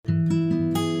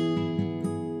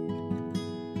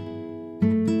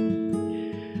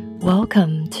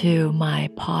Welcome to my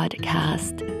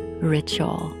podcast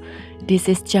ritual. This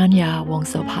is Janya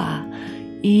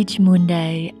Wongsopa. Each moon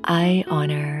day, I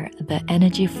honor the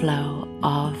energy flow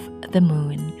of the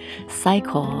moon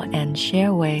cycle and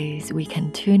share ways we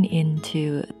can tune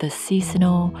into the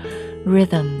seasonal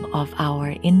rhythm of our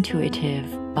intuitive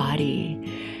body.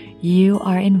 You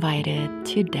are invited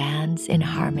to dance in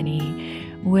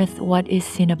harmony with what is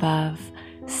seen above,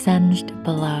 sensed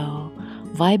below,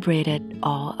 vibrated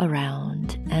all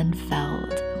around, and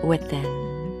felt within.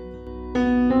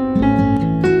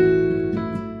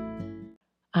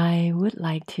 I would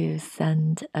like to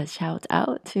send a shout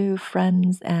out to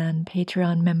friends and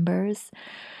Patreon members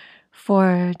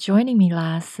for joining me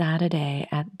last Saturday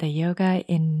at the Yoga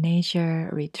in Nature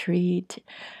retreat.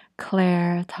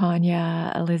 Claire,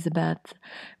 Tanya, Elizabeth,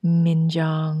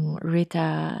 Minjong,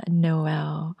 Rita,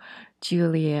 Noel,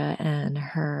 Julia and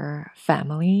her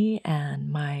family,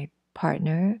 and my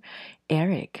partner,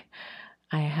 Eric.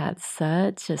 I had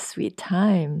such a sweet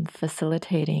time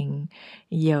facilitating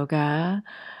yoga,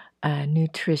 a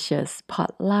nutritious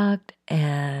potluck,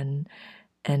 and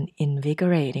an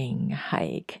invigorating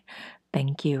hike.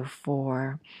 Thank you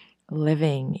for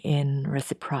living in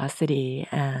reciprocity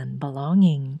and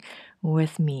belonging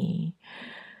with me.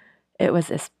 It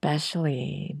was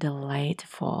especially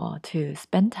delightful to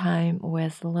spend time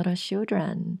with little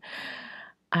children.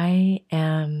 I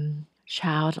am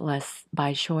childless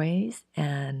by choice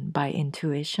and by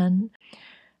intuition.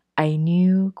 I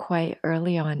knew quite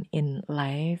early on in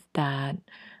life that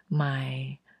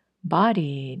my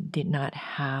body did not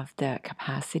have the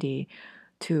capacity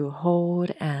to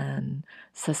hold and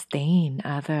sustain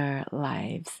other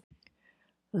lives,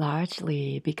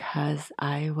 largely because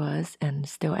I was and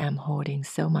still am holding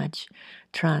so much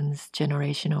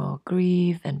transgenerational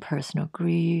grief and personal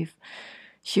grief.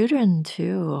 Children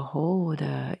too hold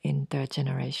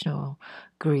intergenerational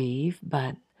grief,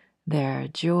 but their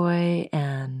joy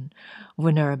and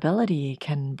vulnerability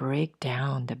can break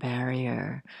down the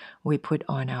barrier we put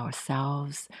on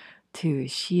ourselves to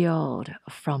shield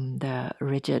from the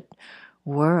rigid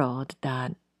world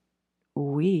that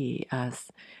we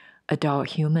as adult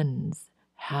humans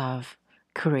have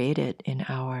created in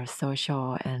our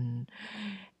social and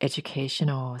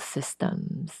educational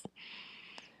systems,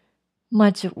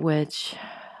 much of which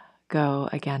go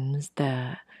against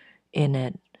the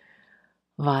innate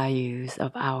values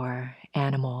of our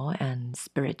animal and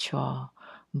spiritual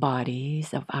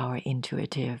bodies, of our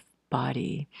intuitive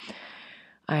body.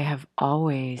 I have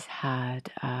always had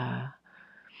a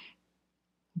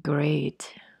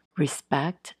great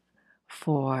respect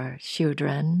for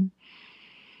children.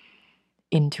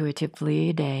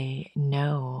 Intuitively, they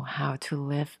know how to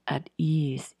live at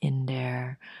ease in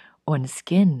their own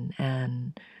skin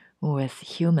and with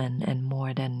human and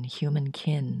more than human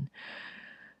kin.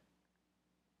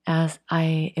 As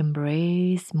I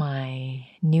embrace my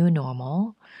new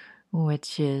normal,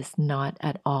 which is not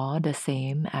at all the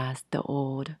same as the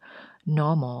old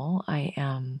normal, I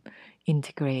am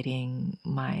integrating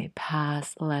my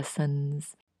past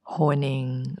lessons,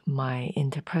 honing my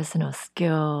interpersonal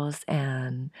skills,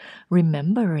 and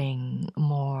remembering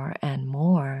more and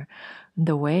more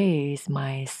the ways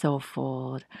my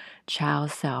soulful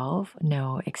child self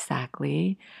know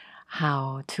exactly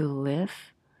how to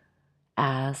live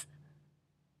as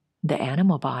the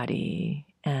animal body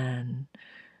and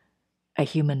a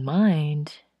human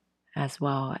mind, as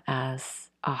well as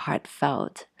a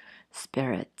heartfelt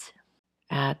spirit.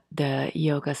 At the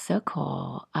yoga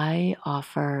circle, I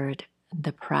offered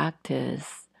the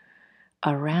practice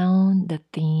around the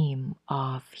theme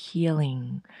of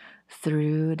healing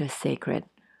through the sacred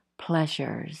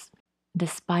pleasures.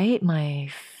 Despite my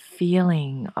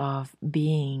feeling of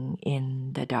being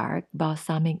in the dark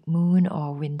balsamic moon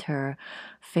or winter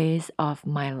phase of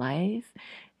my life,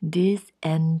 this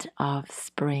end of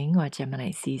spring or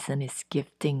Gemini season is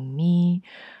gifting me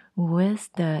with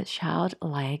the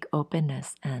childlike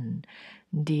openness and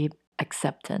deep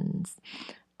acceptance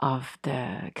of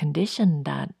the condition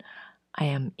that I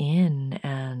am in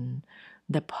and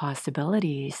the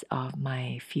possibilities of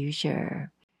my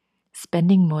future.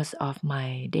 Spending most of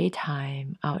my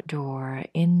daytime outdoor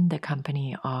in the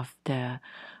company of the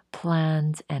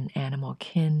plant and animal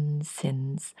kin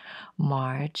since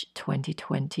March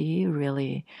 2020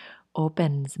 really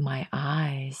opens my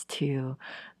eyes to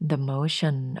the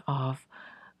motion of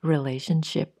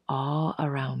relationship all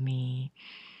around me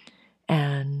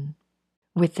and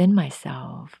within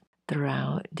myself.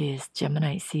 Throughout this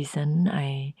Gemini season,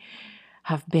 I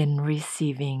have been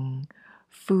receiving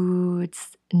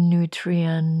foods,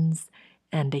 nutrients,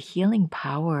 and the healing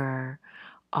power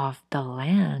of the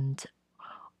land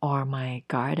or my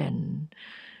garden.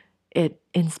 It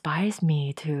inspires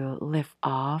me to live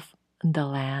off the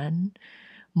land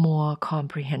more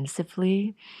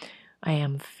comprehensively. I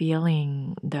am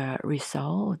feeling the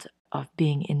result of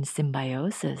being in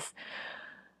symbiosis,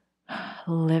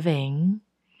 living,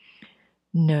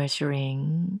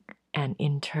 nurturing, and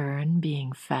in turn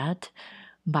being fed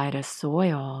by the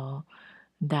soil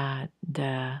that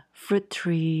the fruit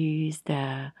trees,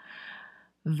 the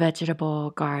vegetable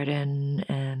garden,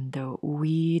 and the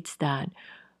weeds that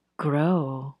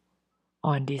grow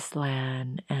on this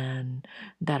land and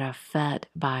that are fed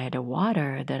by the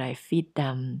water that I feed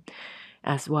them,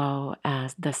 as well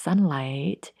as the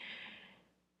sunlight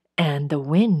and the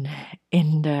wind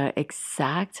in the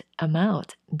exact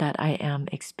amount that I am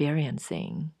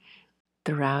experiencing.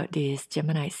 Throughout this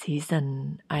Gemini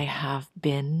season, I have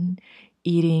been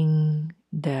eating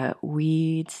the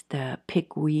weeds, the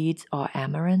pigweeds or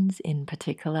amaranths in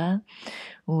particular,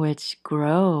 which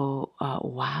grow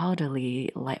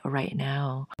wildly like right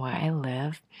now where I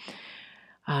live,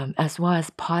 as well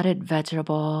as potted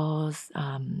vegetables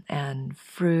and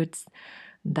fruits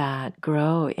that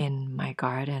grow in my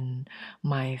garden.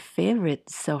 My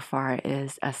favorite so far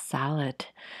is a salad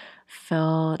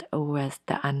filled with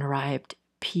the unripe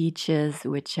peaches,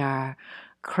 which are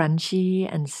crunchy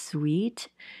and sweet,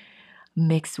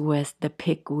 mixed with the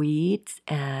pigweeds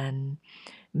and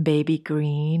baby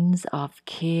greens of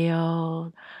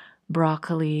kale,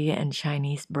 broccoli, and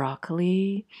Chinese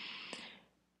broccoli,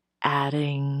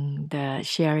 adding the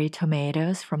cherry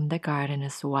tomatoes from the garden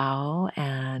as well,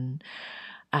 and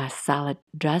a salad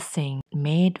dressing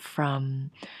made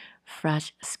from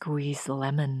fresh squeezed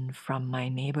lemon from my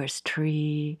neighbor's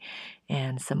tree,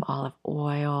 and some olive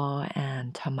oil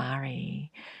and tamari.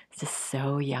 It's just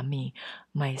so yummy.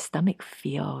 My stomach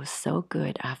feels so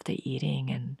good after eating,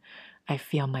 and I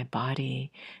feel my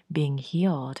body being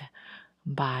healed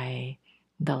by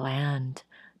the land,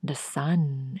 the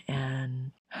sun,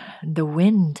 and the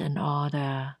wind, and all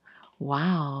the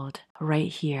wild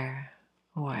right here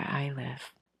where I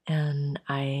live. And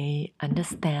I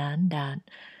understand that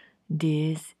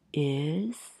this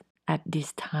is at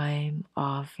this time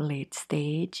of late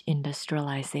stage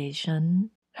industrialization,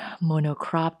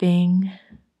 monocropping,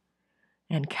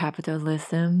 and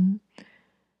capitalism.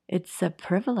 It's a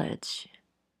privilege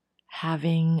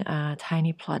having a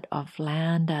tiny plot of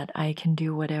land that I can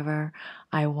do whatever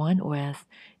I want with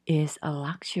is a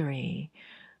luxury.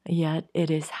 Yet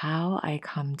it is how I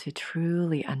come to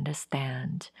truly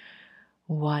understand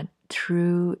what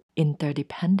true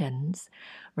interdependence,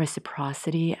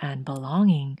 reciprocity, and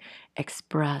belonging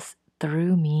express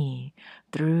through me,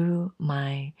 through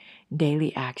my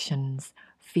daily actions,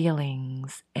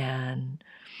 feelings, and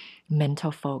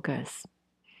mental focus.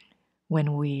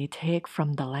 When we take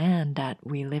from the land that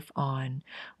we live on,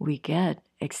 we get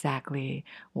exactly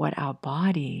what our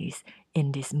bodies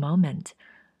in this moment,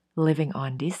 living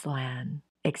on this land,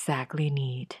 exactly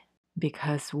need.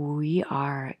 Because we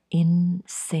are in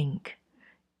sync,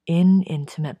 in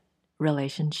intimate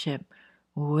relationship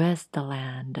with the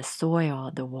land, the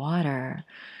soil, the water,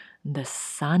 the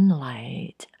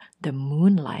sunlight, the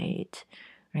moonlight,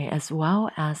 right? As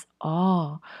well as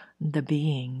all the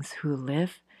beings who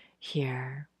live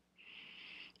here.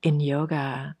 In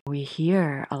yoga, we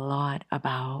hear a lot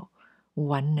about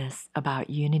oneness, about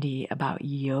unity, about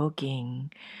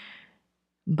yoging.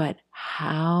 But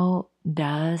how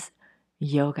does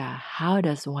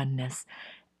oneness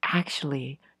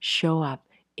actually show up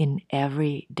in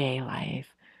everyday life?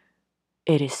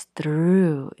 It is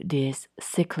through this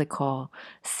cyclical,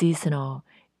 seasonal,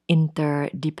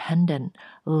 interdependent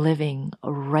living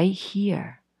right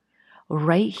here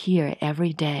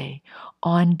every day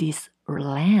on this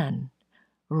land.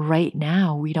 Right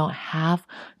now, we don't have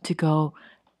to go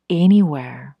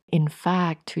anywhere. In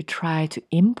fact, to try to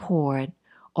import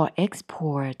or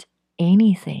export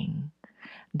anything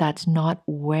that's not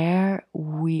where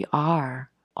we are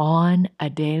on a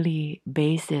daily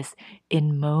basis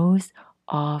in most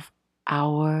of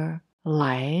our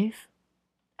life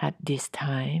at this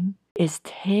time is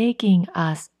taking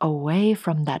us away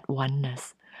from that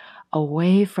oneness,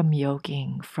 away from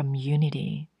yoging, from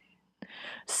unity.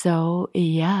 So,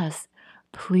 yes,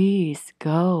 please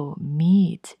go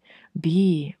meet,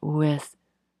 be with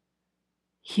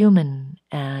human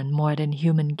and more than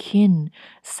human kin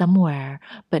somewhere,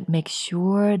 but make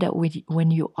sure that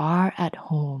when you are at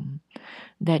home,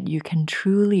 that you can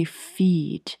truly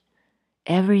feed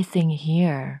everything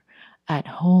here at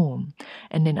home,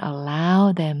 and then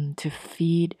allow them to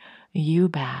feed you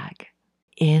back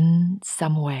in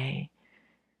some way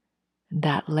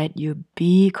that let you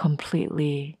be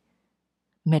completely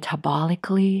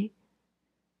metabolically,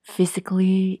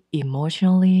 physically,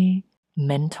 emotionally,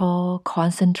 mental,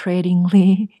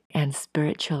 concentratingly, and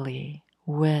spiritually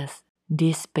with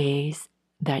this space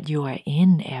that you are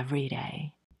in every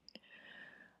day.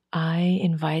 I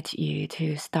invite you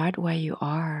to start where you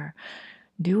are.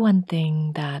 Do one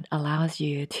thing that allows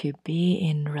you to be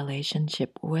in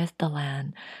relationship with the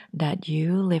land that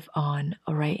you live on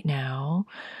right now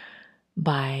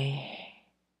by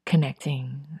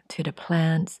connecting to the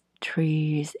plants,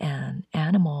 trees, and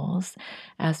animals,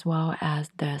 as well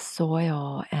as the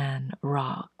soil and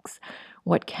rocks.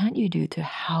 What can you do to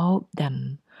help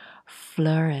them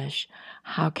flourish?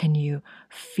 How can you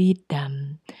feed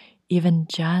them? Even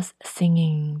just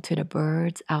singing to the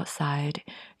birds outside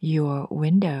your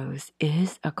windows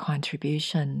is a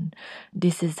contribution.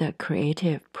 This is a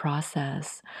creative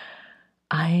process.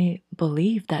 I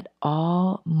believe that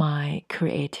all my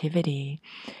creativity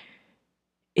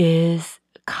is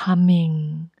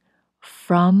coming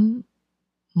from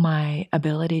my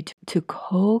ability to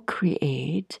co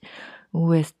create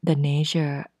with the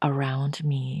nature around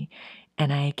me.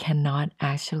 And I cannot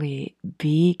actually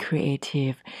be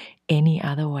creative any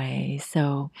other way.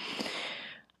 So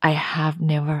I have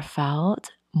never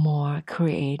felt more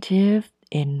creative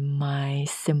in my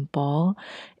simple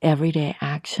everyday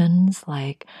actions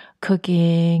like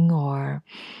cooking or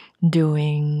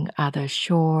doing other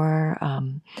chore,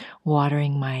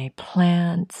 watering my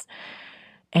plants,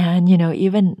 and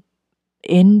even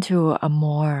into a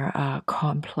more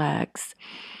complex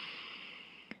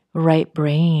right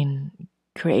brain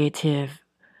creative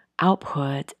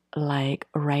output like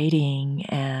writing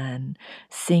and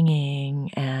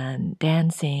singing and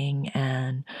dancing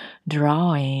and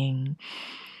drawing.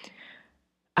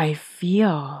 I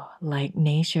feel like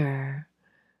nature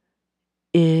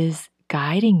is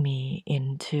guiding me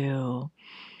into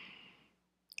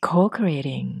co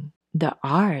creating the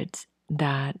arts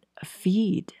that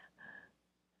feed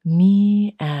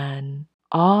me and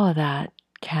all that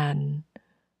can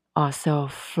also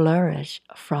flourish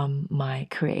from my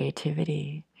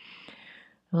creativity.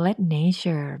 Let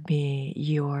nature be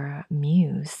your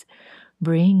muse.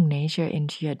 Bring nature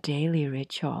into your daily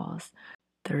rituals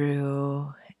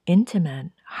through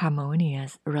intimate,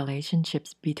 harmonious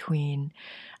relationships between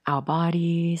our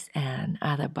bodies and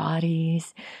other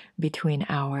bodies, between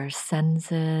our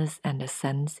senses and the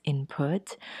sense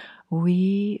input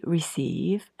we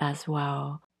receive, as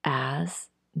well as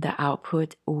the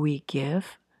output we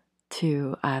give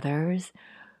to others.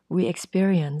 We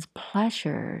experience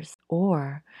pleasures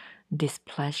or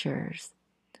displeasures.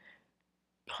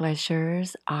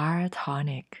 Pleasures are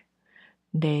tonic.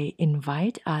 They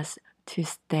invite us to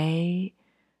stay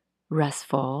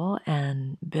restful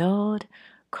and build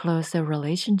closer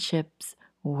relationships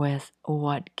with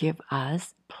what give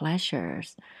us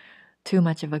pleasures. Too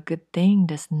much of a good thing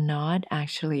does not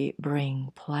actually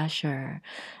bring pleasure.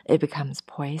 It becomes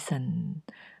poison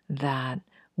that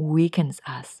weakens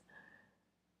us.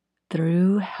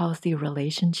 Through healthy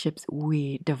relationships,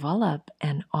 we develop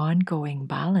an ongoing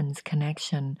balance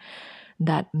connection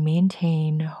that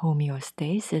maintain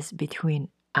homeostasis between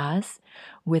us,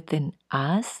 within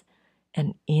us,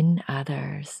 and in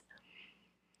others.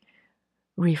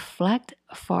 Reflect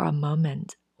for a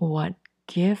moment what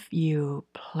give you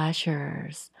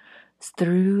pleasures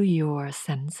through your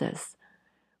senses,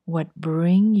 what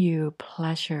bring you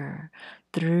pleasure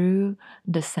through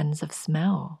the sense of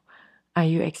smell. Are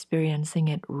you experiencing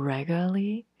it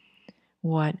regularly?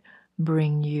 What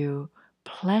bring you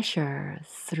pleasure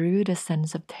through the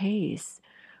sense of taste?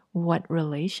 What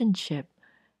relationship,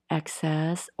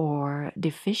 excess, or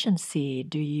deficiency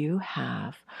do you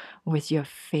have with your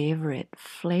favorite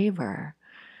flavor?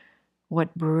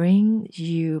 What brings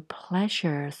you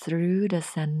pleasure through the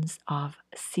sense of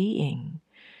seeing?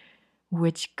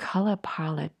 Which color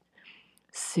palette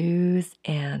soothes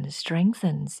and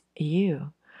strengthens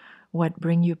you? What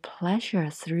bring you pleasure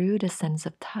through the sense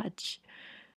of touch?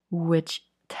 Which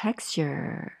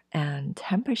texture and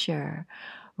temperature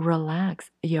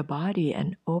relax your body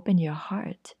and open your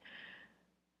heart?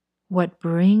 What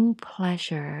bring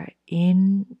pleasure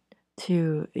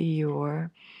into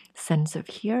your sense of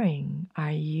hearing?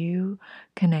 Are you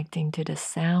connecting to the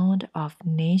sound of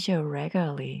nature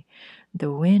regularly? The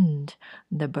wind,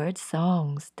 the bird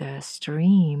songs, the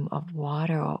stream of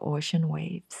water or ocean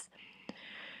waves.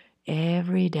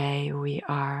 Every day we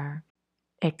are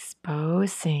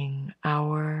exposing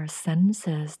our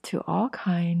senses to all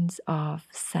kinds of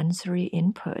sensory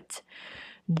input.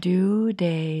 Do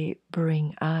they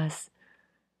bring us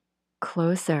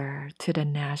closer to the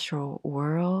natural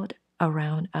world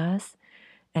around us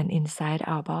and inside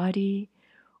our body?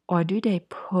 or do they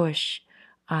push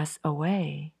us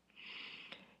away?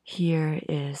 Here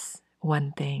is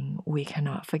one thing we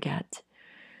cannot forget.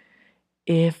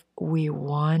 If we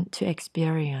want to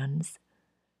experience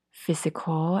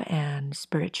physical and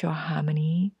spiritual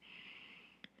harmony,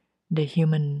 the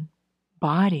human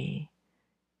body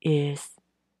is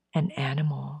an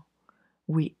animal.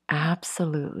 We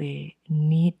absolutely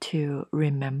need to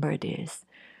remember this.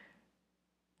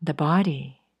 The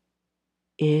body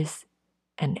is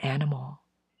an animal.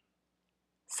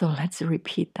 So let's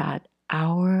repeat that.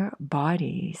 Our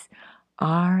bodies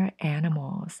are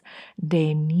animals.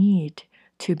 They need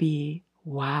to be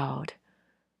wild,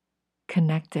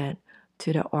 connected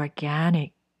to the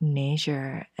organic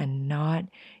nature and not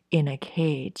in a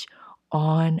cage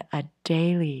on a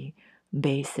daily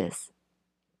basis.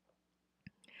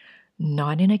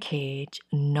 Not in a cage,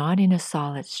 not in a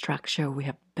solid structure we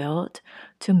have built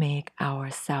to make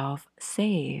ourselves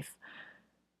safe,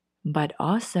 but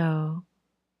also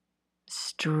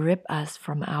strip us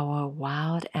from our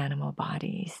wild animal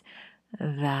bodies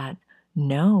that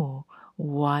know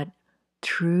what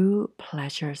true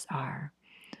pleasures are.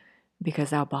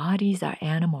 Because our bodies are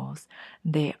animals,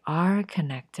 they are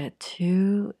connected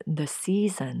to the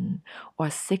season or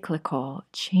cyclical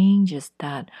changes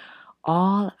that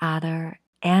all other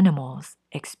animals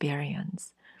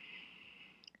experience.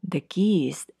 The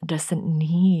geese doesn't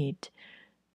need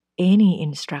any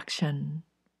instruction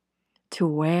to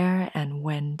where and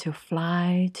when to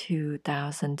fly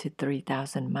 2,000 to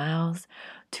 3,000 miles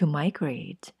to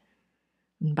migrate.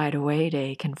 And by the way,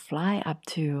 they can fly up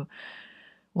to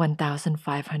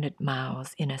 1,500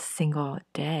 miles in a single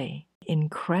day.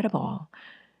 Incredible.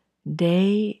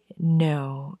 They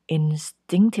know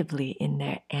instinctively in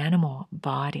their animal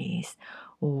bodies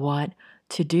what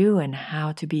to do and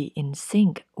how to be in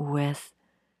sync with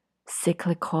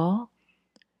cyclical,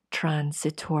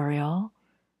 transitorial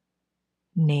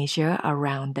nature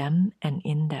around them and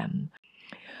in them.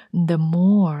 The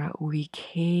more we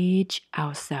cage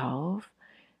ourselves,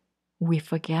 we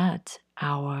forget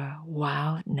our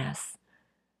wildness.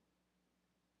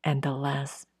 And the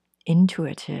less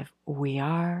intuitive we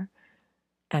are,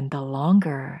 and the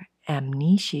longer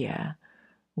amnesia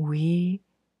we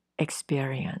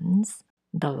experience,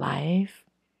 the life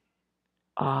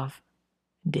of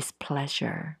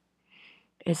displeasure.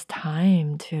 It's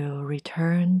time to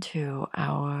return to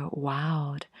our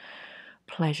wild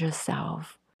pleasure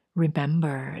self.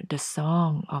 Remember the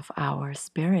song of our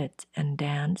spirit and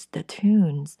dance the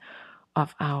tunes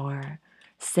of our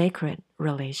sacred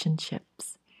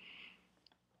relationships.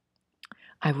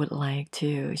 I would like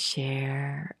to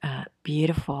share a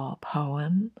beautiful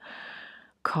poem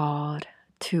called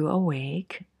To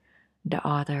Awake. The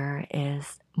author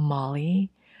is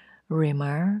Molly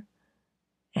Rimmer,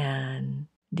 and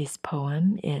this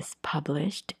poem is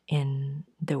published in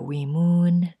the We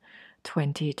Moon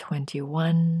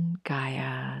 2021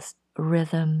 Gaia's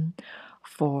Rhythm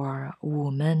for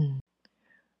Women.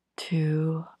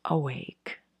 To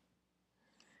awake.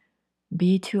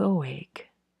 Be to awake.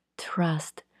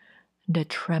 Trust the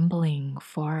trembling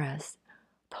forest.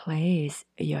 Place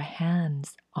your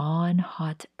hands on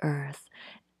hot earth,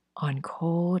 on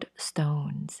cold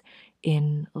stones,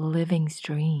 in living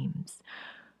streams.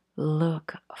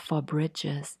 Look for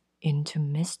bridges into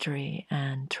mystery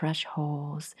and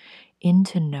thresholds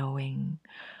into knowing,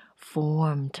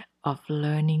 formed of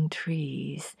learning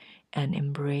trees and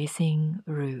embracing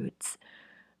roots.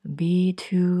 Be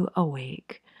too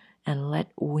awake and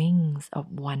let wings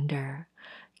of wonder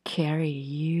carry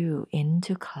you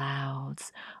into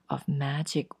clouds of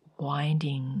magic,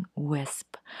 winding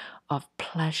wisp of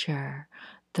pleasure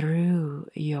through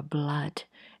your blood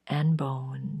and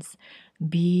bones.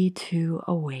 Be too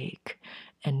awake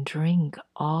and drink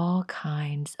all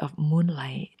kinds of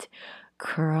moonlight,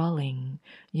 curling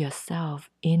yourself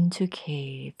into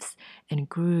caves and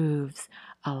grooves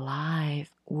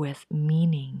alive with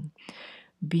meaning.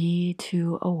 Be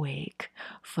too awake,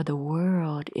 for the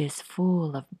world is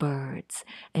full of birds,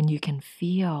 and you can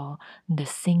feel the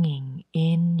singing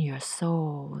in your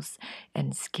souls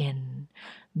and skin.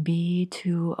 Be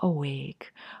too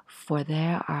awake, for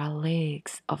there are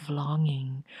lakes of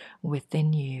longing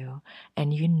within you,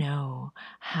 and you know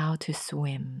how to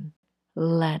swim.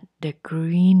 Let the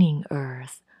greening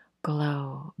earth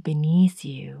glow beneath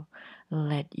you.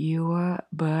 Let your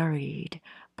buried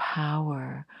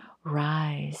power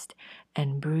rise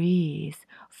and breathe,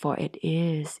 for it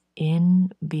is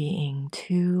in being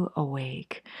too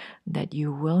awake that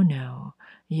you will know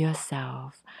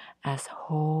yourself as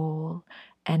whole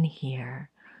and here.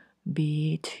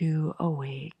 Be too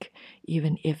awake,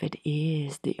 even if it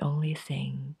is the only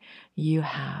thing you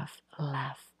have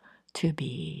left to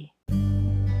be.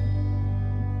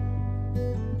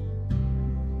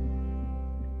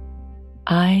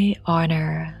 I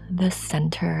honor the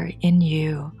center in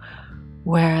you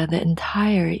where the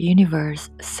entire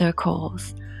universe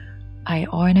circles. I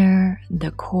honor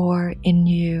the core in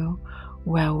you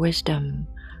where wisdom,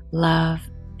 love,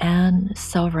 and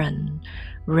sovereign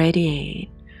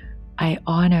radiate. I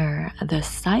honor the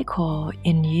cycle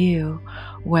in you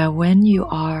where when you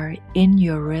are in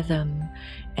your rhythm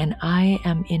and I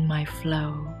am in my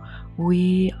flow,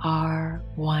 we are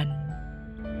one.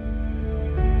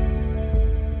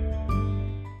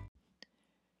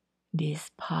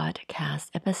 This podcast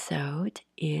episode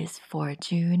is for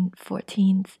June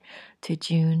 14th to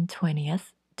June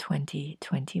 20th,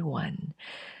 2021.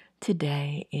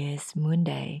 Today is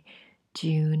Monday,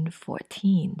 June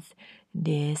 14th.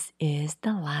 This is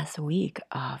the last week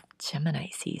of Gemini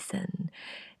season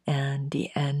and the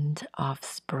end of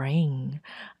spring.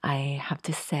 I have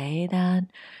to say that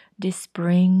this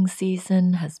spring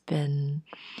season has been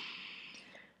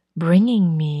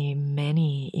bringing me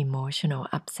many emotional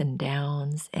ups and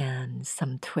downs and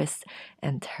some twists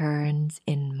and turns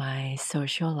in my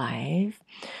social life,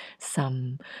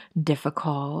 some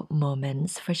difficult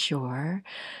moments for sure.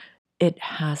 It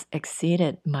has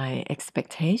exceeded my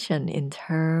expectation in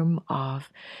terms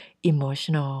of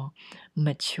emotional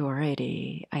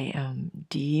maturity. I am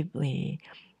deeply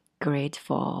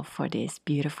grateful for this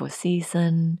beautiful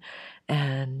season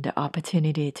and the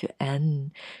opportunity to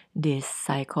end this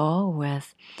cycle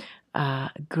with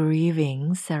a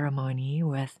grieving ceremony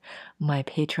with my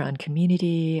Patreon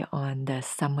community on the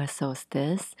summer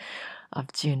solstice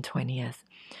of June 20th.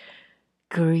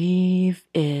 Grief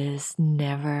is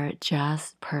never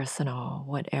just personal,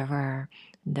 whatever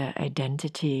the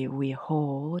identity we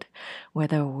hold,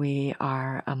 whether we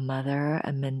are a mother,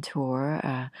 a mentor,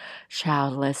 a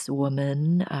childless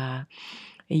woman, a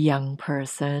young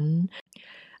person,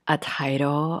 a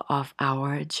title of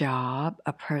our job,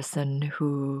 a person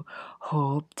who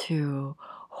hope to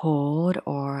hold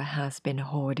or has been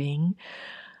holding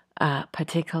a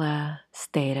particular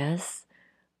status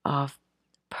of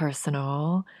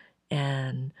personal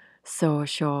and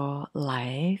social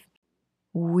life,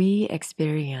 we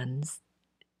experience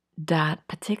that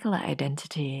particular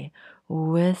identity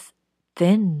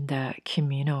within the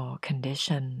communal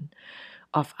condition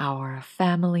of our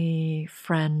family,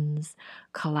 friends,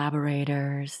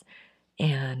 collaborators,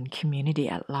 and community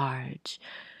at large.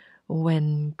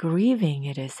 When grieving,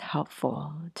 it is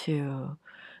helpful to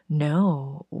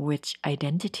know which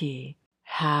identity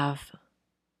have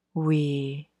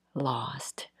we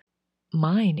lost.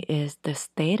 Mine is the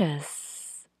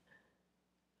status,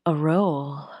 a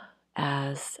role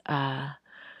as a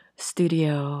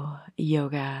studio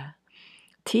yoga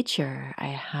teacher. I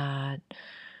had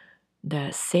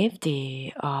the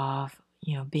safety of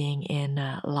being in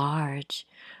a large,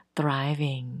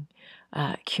 thriving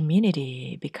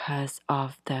community because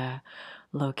of the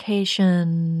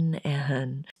location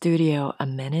and studio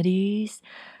amenities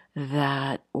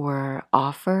that were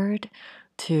offered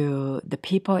to the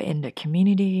people in the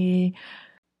community.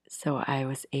 So I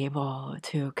was able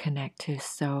to connect to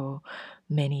so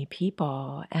many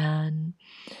people. And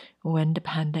when the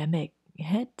pandemic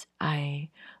hit, I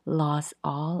lost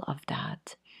all of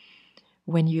that.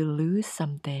 When you lose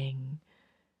something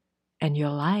and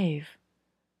your life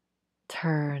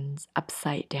turns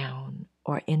upside down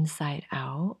or inside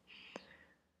out,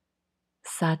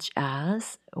 such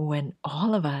as when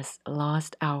all of us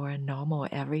lost our normal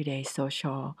everyday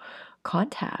social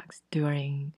contacts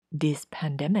during this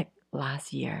pandemic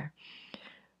last year,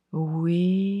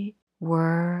 we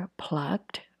were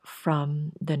plucked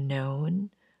from the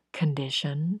known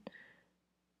condition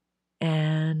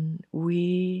and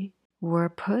we were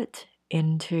put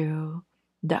into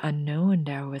the unknown.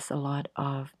 There was a lot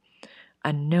of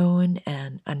unknown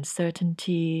and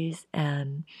uncertainties,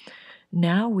 and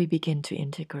now we begin to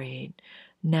integrate.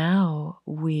 Now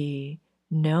we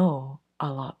know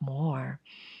a lot more,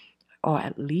 or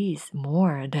at least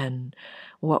more than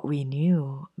what we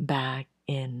knew back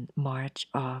in March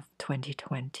of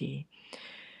 2020.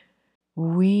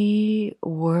 We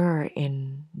were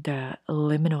in the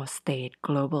liminal state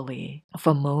globally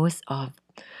for most of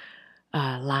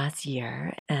last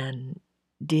year, and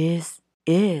this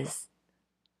is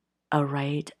a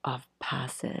rite of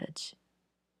passage.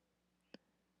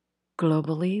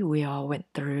 Globally, we all went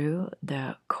through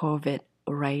the COVID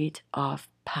rite of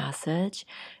passage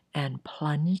and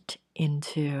plunged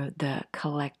into the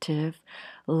collective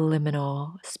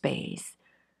liminal space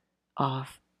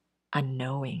of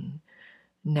unknowing.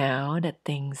 Now that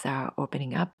things are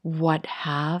opening up, what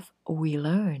have we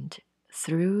learned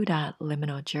through that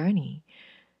liminal journey?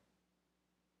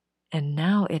 And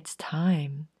now it's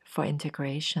time for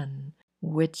integration,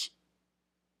 which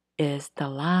is the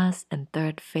last and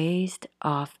third phase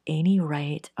of any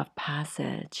rite of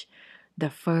passage. The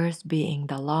first being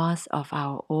the loss of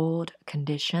our old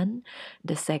condition.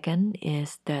 The second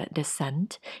is the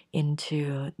descent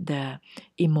into the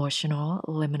emotional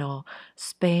liminal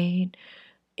space,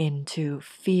 into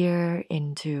fear,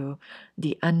 into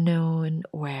the unknown,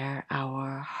 where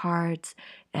our hearts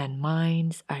and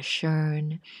minds are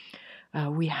shown.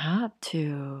 We have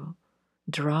to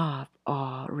drop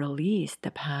or release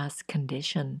the past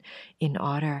condition in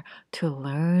order to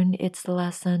learn its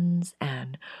lessons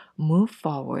and move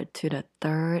forward to the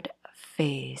third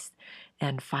phase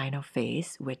and final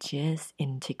phase, which is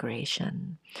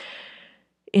integration.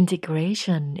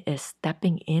 Integration is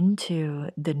stepping into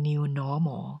the new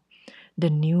normal, the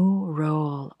new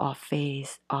role or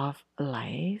phase of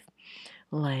life,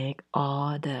 like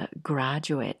all the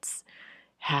graduates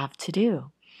have to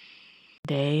do.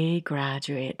 They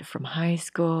graduate from high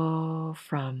school,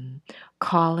 from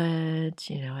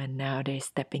college, and now they're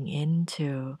stepping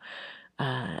into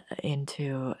a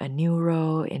new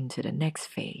role, into the next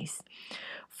phase.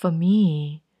 For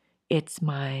me, it's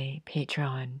my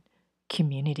Patreon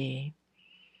community.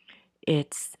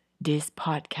 It's this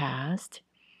podcast.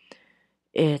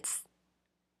 It's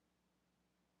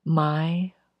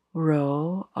my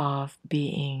role of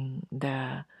being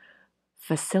the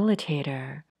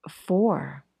facilitator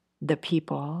for the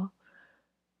people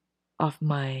of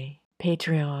my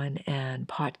Patreon and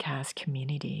podcast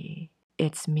community.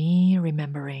 It's me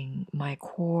remembering my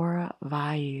core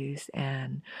values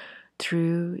and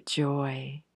true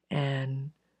joy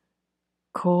and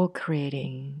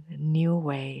co-creating new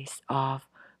ways of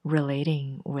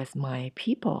relating with my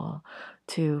people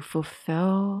to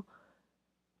fulfill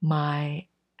my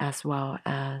as well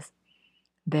as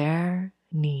their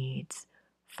needs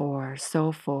for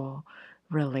soulful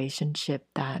relationship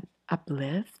that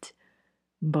uplift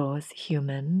both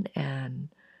human and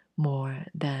more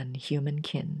than human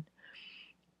kin.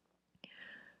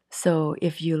 So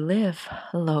if you live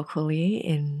locally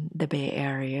in the Bay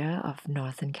Area of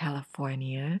Northern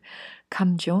California,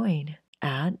 come join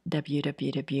at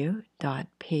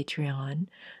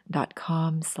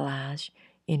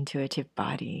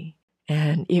www.patreon.com/intuitivebody.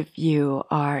 And if you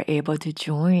are able to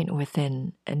join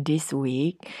within this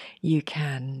week, you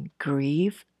can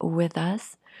grieve with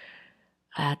us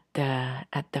at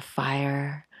the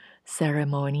fire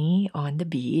ceremony on the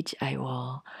beach. I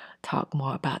will talk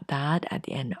more about that at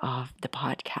the end of the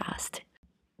podcast.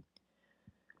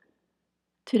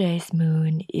 Today's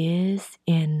moon is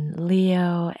in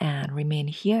Leo and remain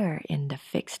here in the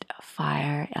fixed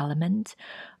fire element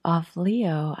of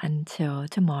Leo until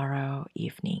tomorrow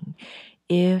evening.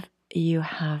 If you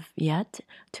have yet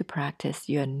to practice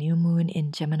your new moon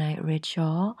in Gemini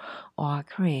ritual or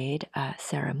create a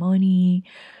ceremony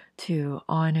to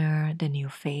honor the new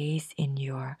phase in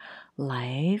your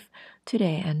life,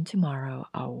 today and tomorrow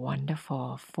are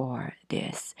wonderful for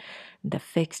this. The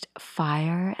fixed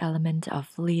fire element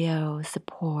of Leo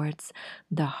supports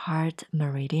the heart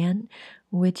meridian,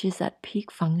 which is at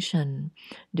peak function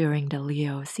during the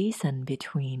Leo season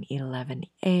between 11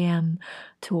 a.m.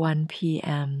 to 1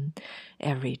 p.m.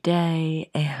 every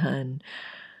day, and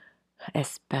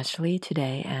especially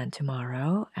today and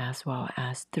tomorrow, as well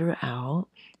as throughout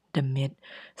the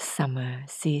midsummer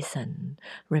season.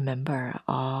 Remember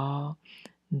all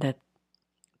the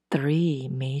three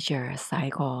major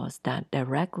cycles that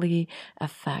directly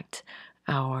affect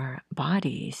our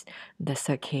bodies: the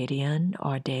circadian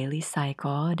or daily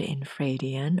cycle, the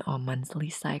infradian or monthly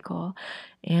cycle,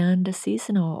 and the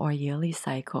seasonal or yearly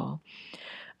cycle.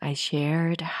 I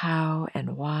shared how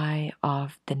and why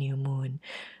of the new moon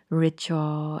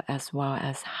ritual, as well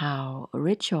as how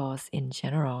rituals in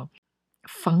general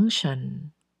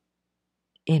function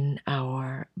in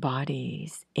our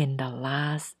bodies in the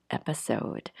last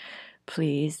episode.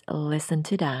 Please listen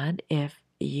to that if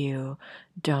you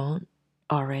don't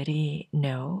already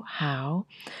know how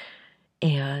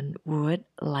and would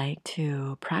like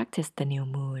to practice the new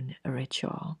moon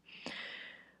ritual.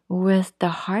 With the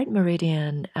heart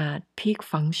meridian at peak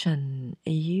function,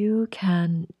 you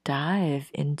can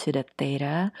dive into the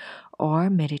theta or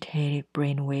meditative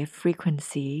brainwave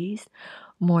frequencies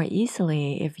more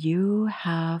easily if you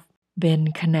have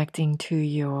been connecting to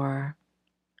your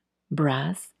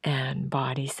breath and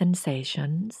body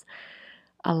sensations.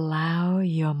 Allow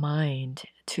your mind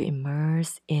to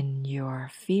immerse in your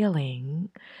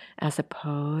feeling as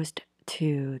opposed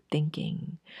to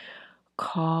thinking.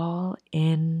 Call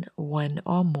in one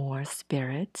or more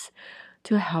spirits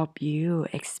to help you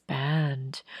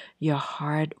expand your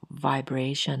heart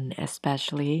vibration,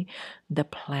 especially the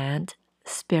plant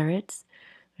spirits,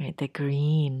 right? The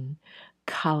green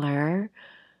color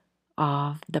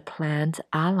of the plant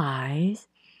allies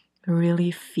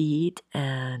really feed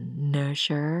and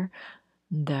nurture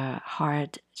the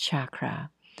heart chakra.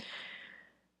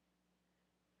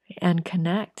 And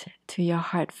connect to your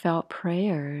heartfelt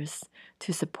prayers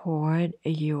to support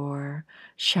your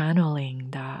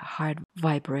channeling the heart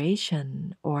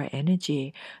vibration or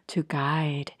energy to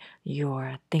guide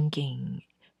your thinking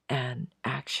and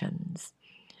actions.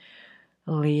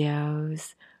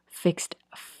 Leo's fixed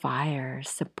fire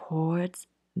supports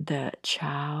the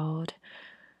child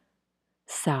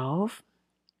self,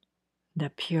 the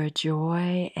pure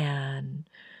joy and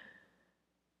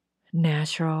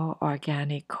natural,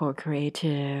 organic,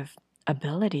 co-creative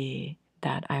ability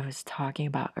that I was talking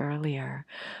about earlier.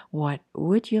 What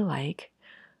would you like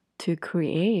to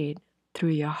create through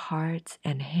your hearts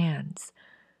and hands?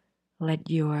 Let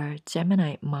your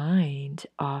Gemini mind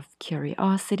of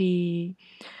curiosity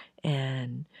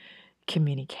and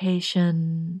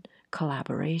communication,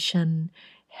 collaboration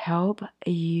help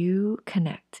you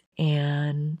connect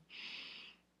and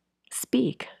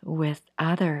speak with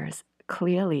others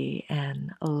clearly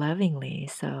and lovingly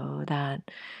so that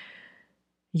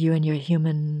you and your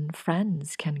human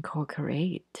friends can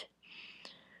co-create.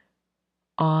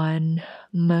 On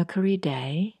Mercury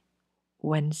Day,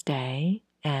 Wednesday,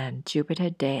 and Jupiter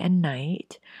Day and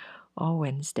Night, or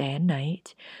Wednesday and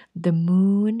night, the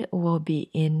moon will be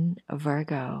in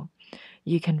Virgo.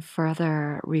 You can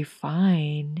further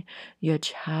refine your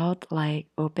childlike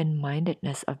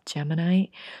open-mindedness of Gemini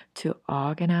to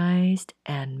organize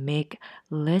and make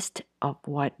list of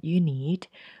what you need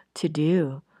to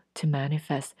do to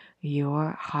manifest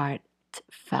your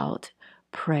heartfelt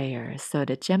prayers. So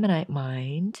the Gemini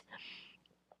mind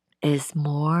is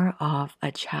more of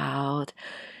a child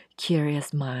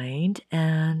curious mind,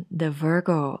 and the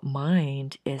Virgo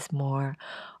mind is more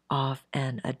of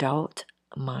an adult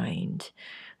mind,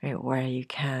 right, where you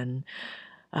can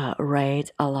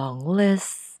write a long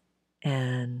list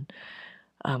and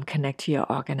connect to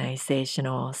your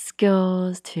organizational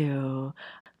skills to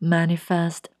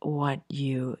manifest what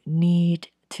you need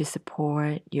to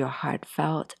support your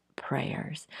heartfelt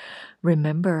prayers.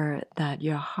 Remember that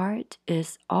your heart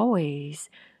is always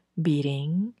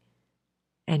beating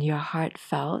and your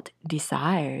heartfelt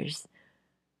desires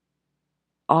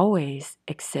always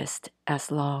exist as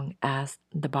long as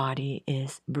the body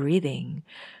is breathing.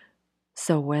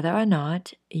 So whether or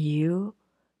not you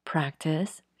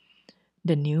practice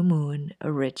the new moon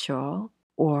ritual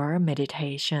or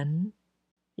meditation,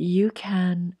 you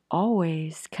can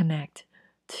always connect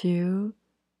to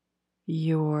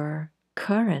your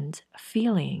current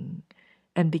feeling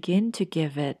and begin to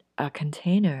give it a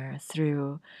container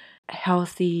through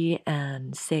healthy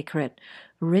and sacred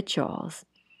rituals,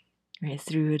 right?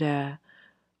 Through the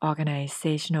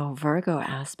organizational Virgo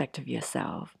aspect of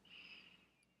yourself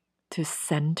to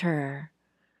center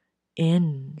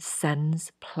in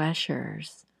sense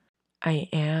pleasures. I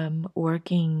am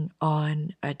working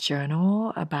on a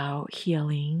journal about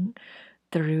healing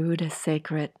through the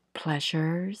sacred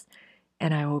pleasures,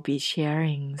 and I will be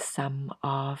sharing some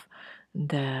of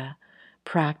the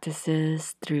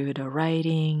practices through the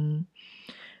writing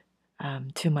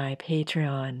to my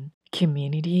Patreon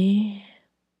community.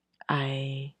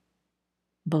 I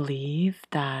believe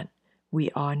that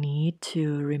we all need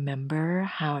to remember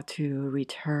how to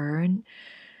return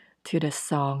to the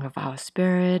song of our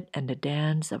spirit and the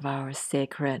dance of our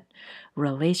sacred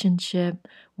relationship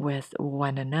with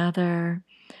one another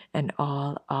and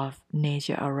all of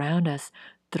nature around us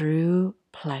through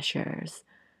pleasures.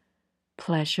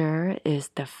 Pleasure is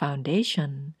the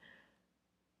foundation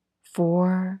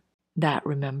for that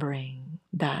remembering,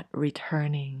 that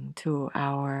returning to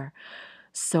our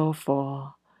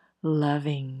soulful,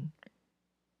 loving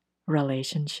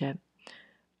relationship.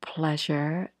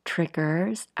 Pleasure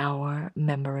triggers our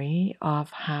memory of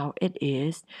how it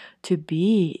is to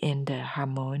be in the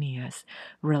harmonious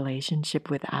relationship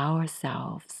with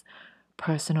ourselves,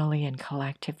 personally and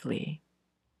collectively.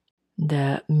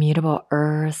 The mutable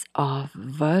earth of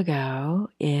Virgo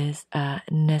is a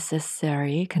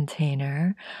necessary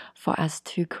container for us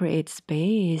to create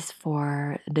space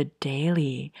for the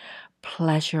daily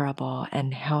pleasurable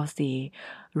and healthy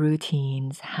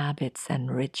routines, habits, and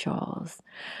rituals.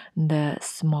 The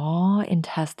small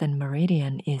intestine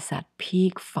meridian is at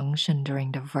peak function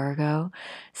during the Virgo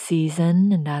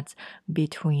season, and that's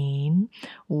between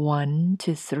 1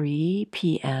 to 3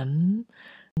 p.m.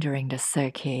 during the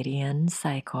circadian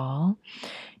cycle.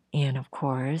 And of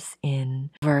course,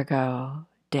 in Virgo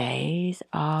days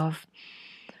of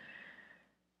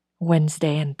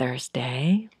Wednesday and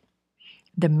Thursday,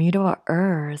 the middle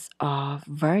earth of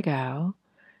Virgo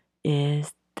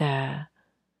is the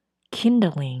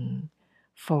kindling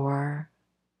for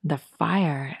the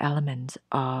fire element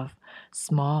of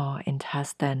small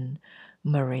intestine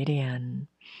meridian.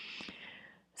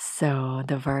 So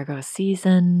the Virgo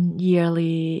season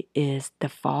yearly is the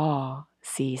fall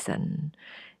season,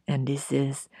 and this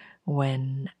is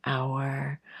when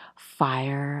our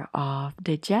fire of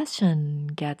digestion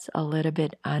gets a little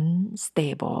bit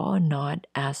unstable, not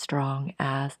as strong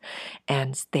as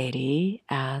and steady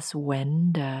as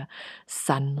when the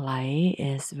sunlight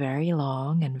is very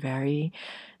long and very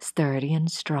sturdy and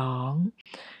strong.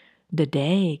 The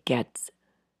day gets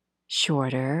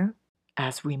shorter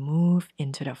as we move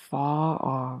into the fall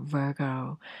or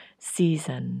Virgo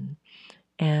season,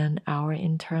 and our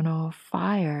internal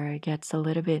fire gets a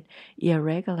little bit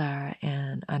irregular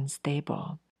and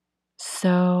unstable.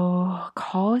 So,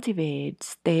 cultivate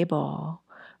stable,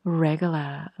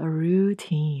 regular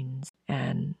routines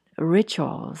and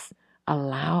rituals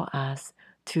allow us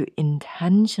to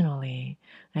intentionally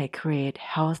create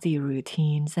healthy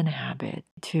routines and habits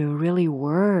to really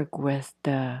work with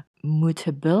the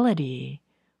mutability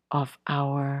of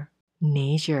our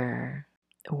nature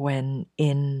when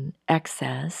in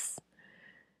excess,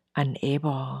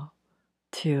 unable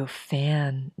to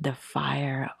fan the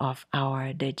fire of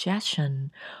our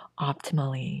digestion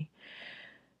optimally.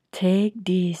 Take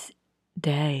these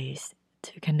days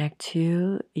to connect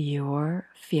to your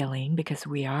feeling because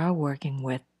we are working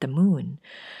with the moon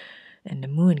and the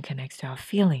moon connects to our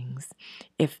feelings.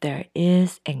 If there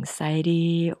is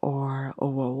anxiety or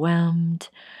overwhelmed,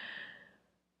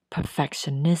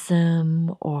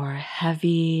 perfectionism or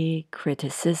heavy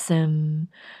criticism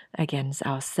against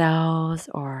ourselves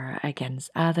or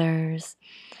against others,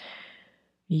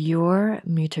 your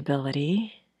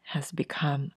mutability has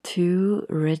become too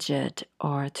rigid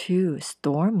or too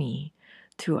stormy,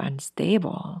 too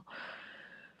unstable.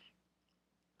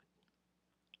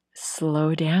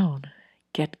 Slow down,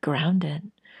 get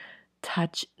grounded,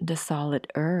 touch the solid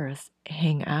earth,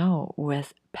 hang out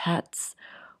with pets,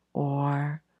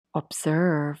 or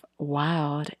observe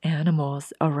wild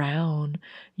animals around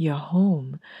your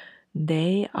home.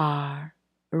 They are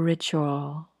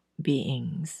ritual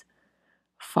beings.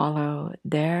 Follow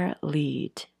their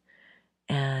lead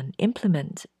and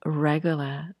implement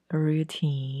regular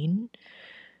routine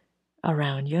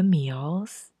around your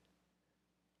meals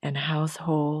and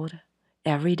household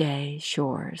everyday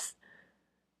chores.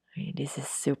 This is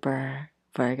super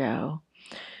Virgo.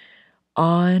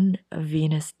 On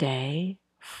Venus Day,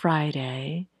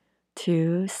 Friday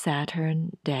to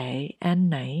Saturn Day and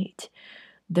night,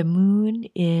 the moon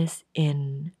is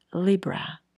in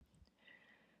Libra.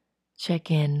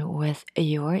 Check in with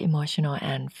your emotional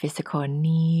and physical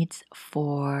needs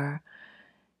for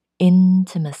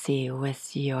intimacy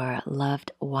with your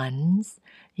loved ones,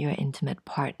 your intimate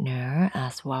partner,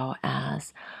 as well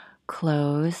as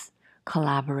close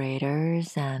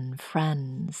collaborators and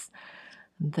friends.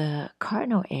 The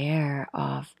cardinal air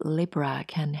of Libra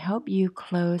can help you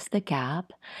close the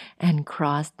gap and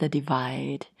cross the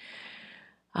divide.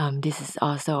 This is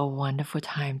also a wonderful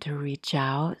time to reach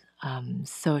out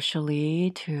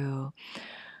socially to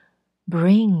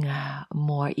bring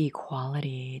more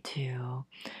equality to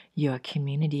your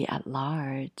community at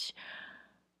large.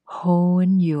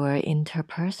 Hone your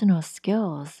interpersonal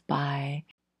skills by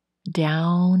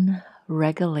down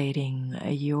regulating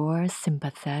your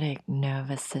sympathetic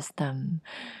nervous system.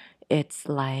 It's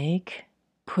like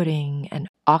putting an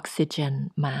oxygen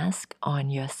mask on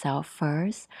yourself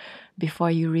first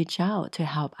before you reach out to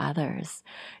help others.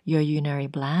 Your urinary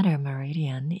bladder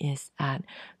meridian is at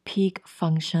peak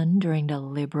function during the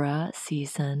Libra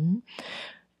season.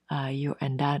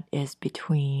 And that is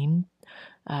between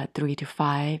 3 to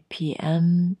 5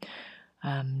 p.m.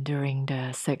 During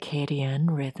the circadian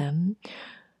rhythm.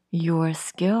 Your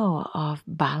skill of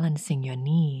balancing your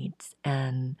needs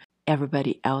and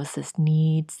everybody else's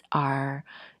needs are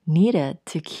needed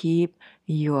to keep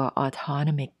your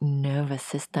autonomic nervous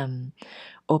system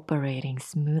operating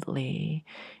smoothly.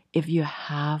 If you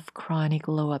have chronic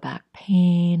lower back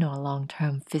pain or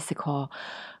long-term physical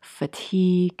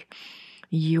fatigue,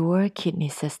 Your kidney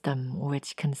system,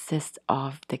 which consists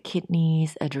of the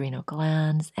kidneys, adrenal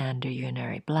glands, and the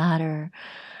urinary bladder,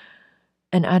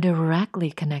 and are directly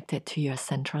connected to your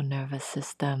central nervous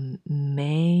system,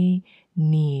 may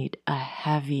need a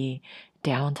heavy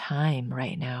downtime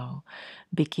right now.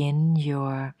 Begin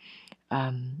your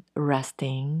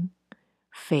resting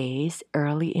phase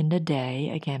early in the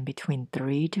day, again between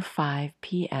 3 to 5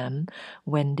 p.m.,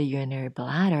 when the urinary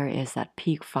bladder is at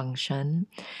peak function.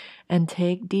 And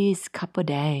take these couple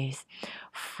days,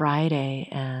 Friday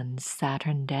and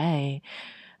Saturday,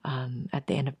 at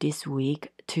the end of this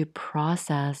week, to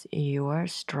process your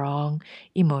strong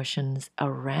emotions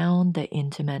around the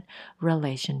intimate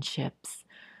relationships.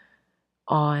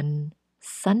 On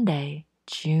Sunday,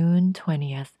 June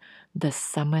 20th, the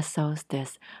summer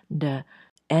solstice, the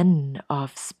end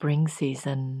of spring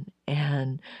season,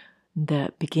 and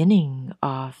the beginning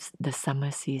of the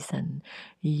summer season,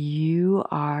 you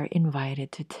are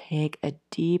invited to take a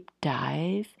deep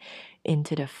dive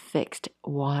into the fixed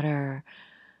water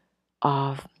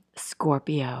of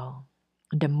Scorpio.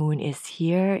 The moon is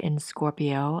here in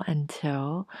Scorpio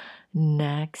until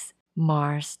next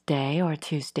Mars Day or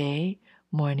Tuesday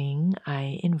morning.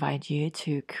 I invite you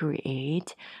to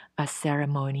create a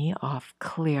ceremony of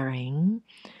clearing.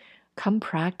 Come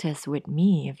practice with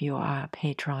me if you are a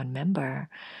Patreon member.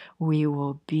 We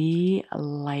will be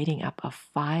lighting up a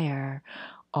fire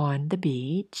on the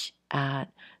beach at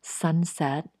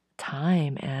sunset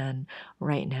time, and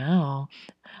right now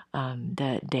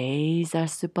the days are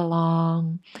super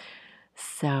long,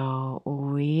 so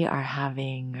we are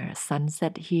having a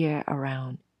sunset here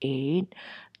around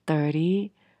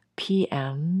 8:30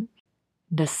 p.m.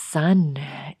 The sun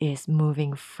is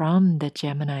moving from the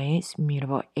Gemini's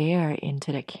mutable air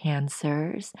into the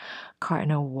Cancer's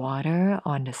cardinal water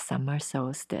on the summer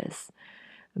solstice.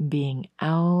 Being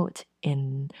out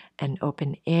in an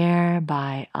open air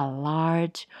by a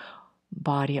large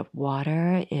body of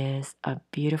water is a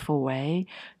beautiful way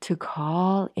to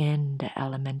call in the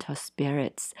elemental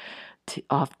spirits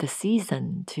of the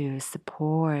season to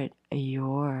support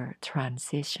your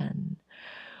transition.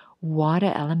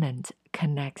 Water element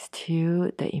connects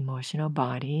to the emotional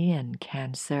body, and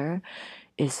Cancer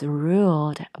is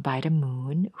ruled by the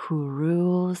moon, who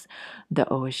rules the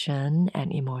ocean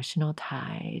and emotional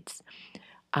tides.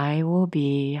 I will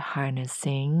be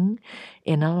harnessing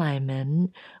in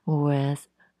alignment with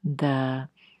the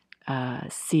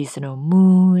seasonal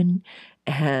moon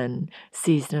and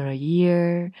seasonal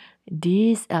year,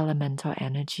 these elemental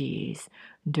energies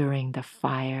during the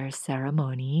fire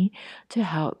ceremony to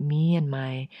help me and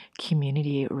my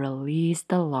community release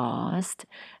the lost,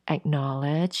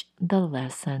 acknowledge the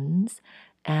lessons,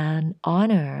 and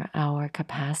honor our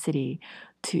capacity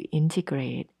to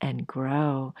integrate and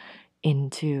grow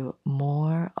into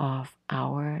more of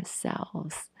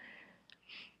ourselves.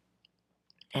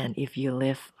 And if you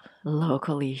live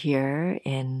locally here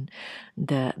in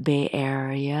the Bay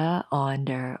Area on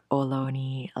the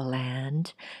Ohlone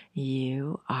land,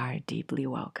 you are deeply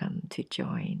welcome to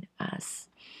join us.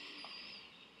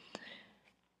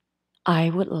 I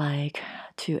would like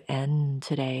to end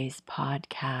today's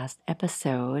podcast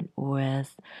episode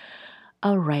with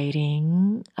a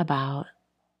writing about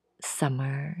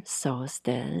summer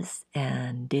solstice,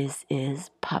 and this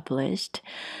is published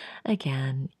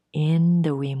again in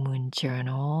the We Moon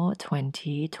Journal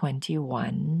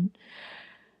 2021.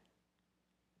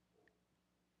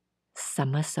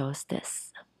 Summer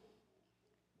solstice.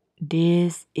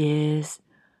 This is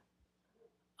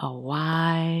a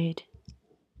wide,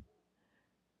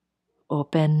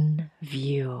 open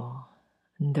view,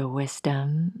 the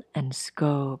wisdom and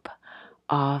scope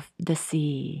of the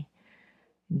sea.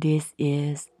 This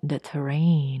is the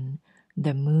terrain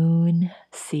the moon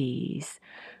sees,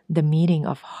 the meeting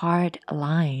of hard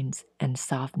lines and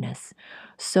softness.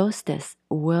 Solstice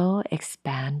will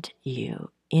expand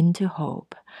you into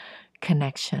hope,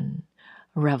 connection,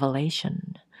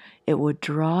 revelation. It will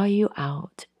draw you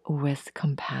out with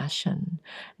compassion,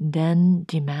 then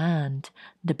demand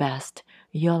the best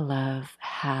your love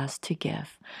has to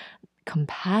give.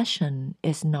 Compassion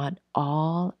is not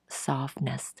all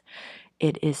softness.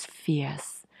 It is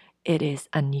fierce. It is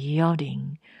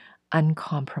unyielding,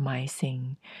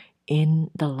 uncompromising in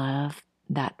the love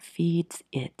that feeds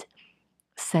it.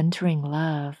 Centering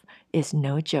love is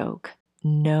no joke,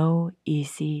 no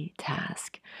easy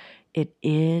task. It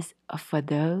is for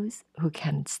those who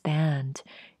can stand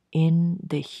in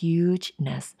the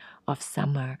hugeness of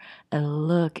summer and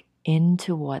look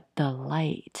into what the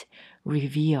light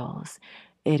reveals.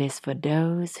 It is for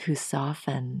those who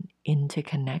soften into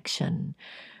connection,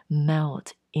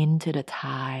 melt into the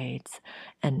tides,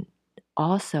 and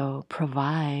also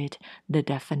provide the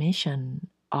definition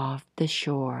of the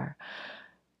shore.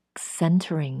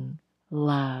 Centering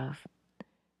love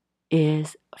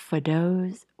is for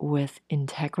those with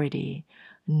integrity,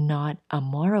 not a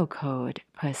moral code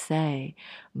per se,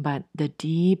 but the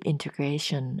deep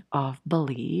integration of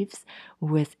beliefs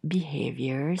with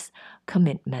behaviors,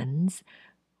 commitments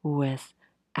with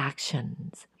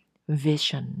actions,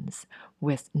 visions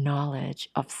with knowledge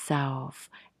of self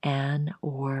and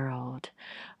world.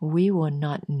 We will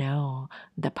not know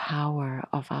the power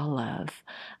of our love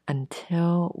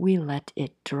until we let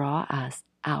it draw us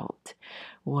out,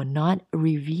 will not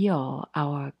reveal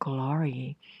our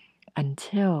glory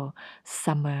until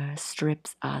summer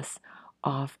strips us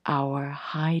of our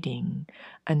hiding,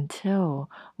 until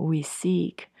we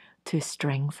seek to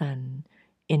strengthen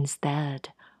instead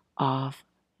of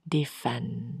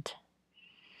defend.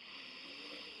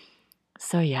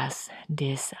 So, yes,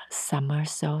 this summer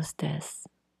solstice,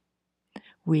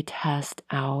 we test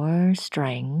our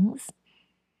strengths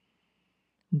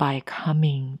by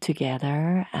coming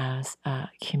together as a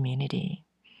community.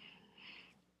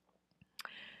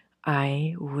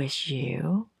 I wish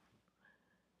you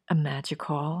a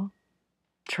magical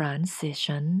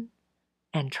transition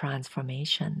and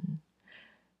transformation.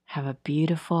 Have a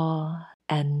beautiful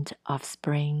end of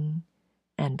spring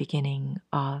and beginning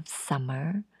of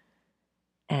summer,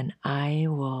 and I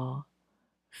will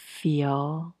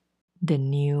feel the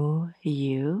new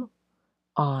you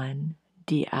on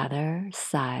the other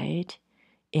side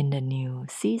in the new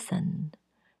season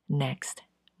next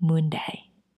Moon Day.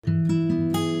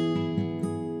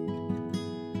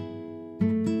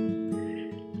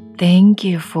 Thank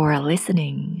you for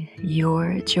listening.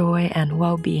 Your joy and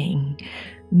well-being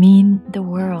mean the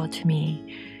world to me.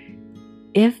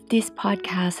 If this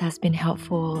podcast has been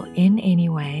helpful in any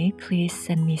way, please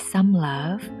send me some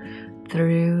love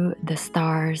through the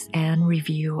stars and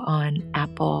review on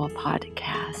Apple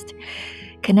Podcast.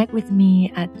 Connect with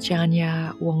me at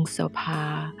Janya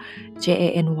Wongsopa,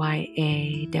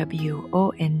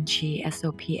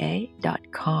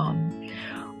 JANYAWONGSOPA.com,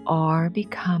 or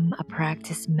become a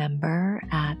practice member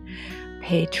at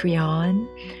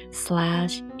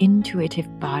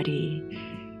Patreon/intuitivebody.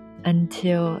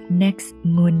 Until next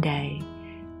Moon Day,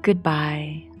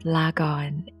 goodbye,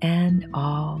 lagon, and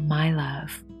all my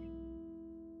love.